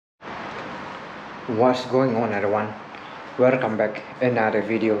What's going on, everyone? Welcome back another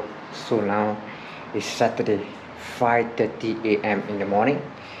video. So now it's Saturday 5:30 a.m. in the morning.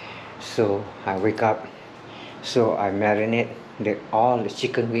 So I wake up, so I marinate all the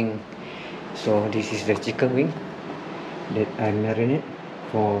chicken wing. So this is the chicken wing that I marinate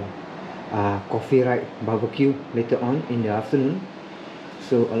for coffee right barbecue later on in the afternoon.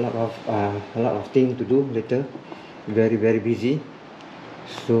 So a lot of things to do later, very busy.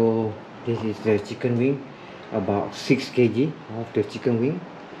 So this is the chicken wing, about 6 kg of the chicken wing.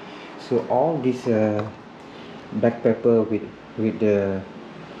 So all this black pepper with the,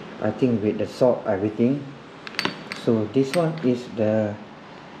 I think with the salt, everything. So this one is the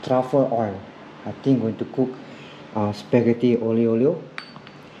truffle oil. I think going to cook spaghetti olio.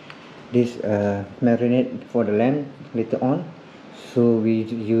 This marinade for the lamb later on. So we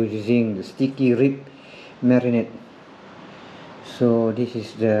using the sticky rib marinade. So this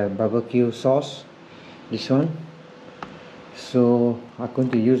is the barbecue sauce, this one. So I'm going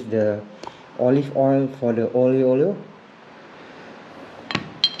to use the olive oil for the olio.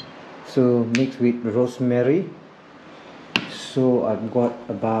 So mixed with rosemary. So I've got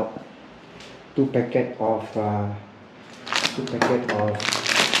about 2 packet of I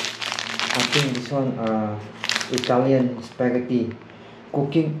think this one Italian spaghetti,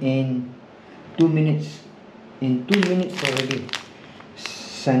 cooking in 2 minutes. In 2 minutes already,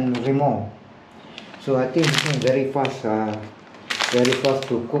 San Remo. So I think this one very fast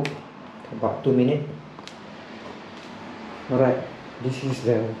to cook, about 2 minutes. Alright, this is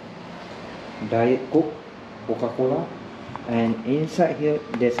the Diet Coke, Coca-Cola, and inside here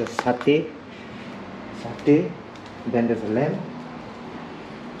there's a satay, then there's a lamb.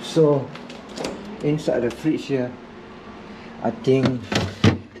 So inside the fridge here, I think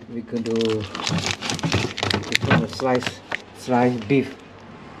we could do sliced beef.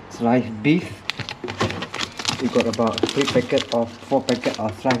 We got about 4 packet of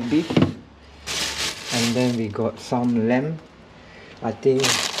sliced beef, and then we got some lamb. I think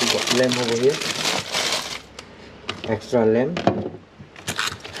we got lamb over here, extra lamb.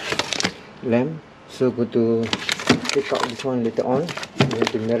 So go to take out this one later on. I'm going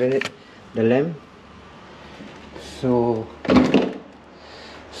to marinate the lamb. So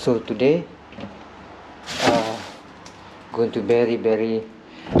today going to very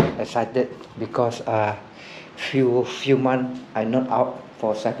excited because few months I not out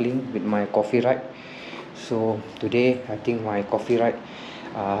for cycling with my coffee ride. So today I think my coffee ride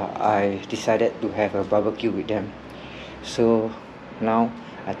I decided to have a barbecue with them. So now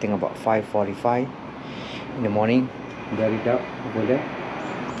I think about 5:45 in the morning, very dark over there.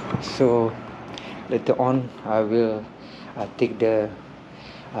 So later on I will take the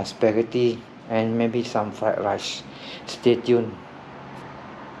spaghetti and maybe some fried rice. Stay tuned.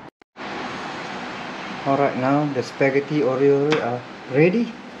 Alright, now the spaghetti Oreo are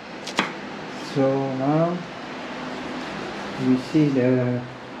ready. So now we see there's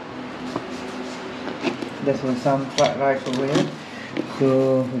some fried rice over here.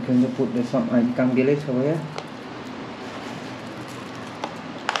 So we're going to put some ikan bilis over here.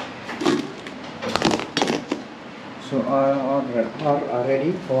 So all are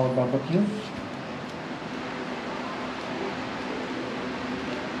ready for barbecue.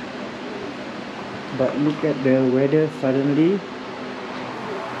 But look at the weather suddenly.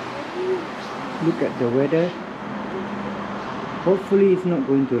 Look at the weather. Hopefully it's not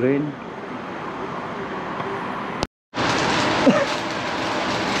going to rain.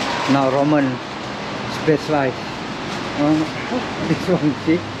 Now Roman specialized. This one,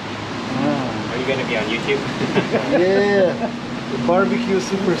 see? Are you going to be on YouTube? Yeah, the barbecue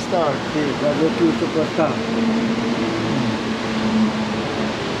superstar. See, barbecue superstar.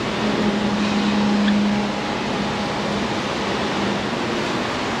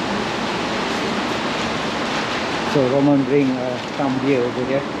 So Roman bring some beer over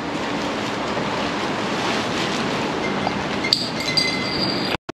there.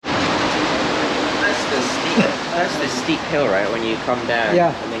 That's the steep hill, right? When you come down,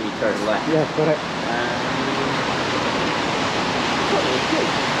 Yeah. and then you turn left. Yeah, correct. Not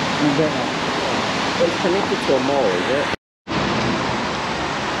bad, It's connected to a mall, is it?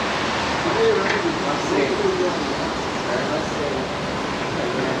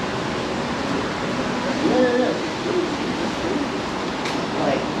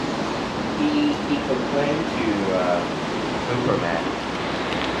 Like he complained to Superman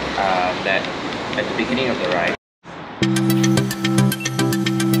that at the beginning of the ride.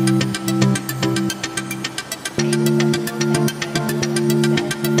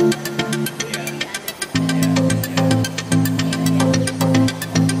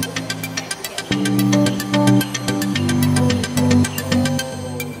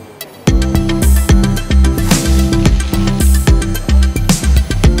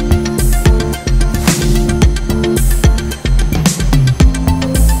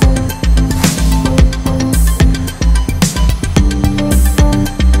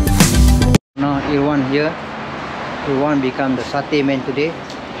 here. One become the satay man today.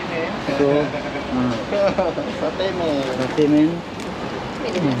 So, Satay man. satay man.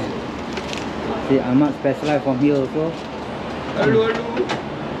 See, Ahmad specialize from here also.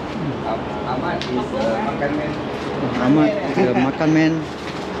 Ahmad is makan man. Ahmad is the makan man.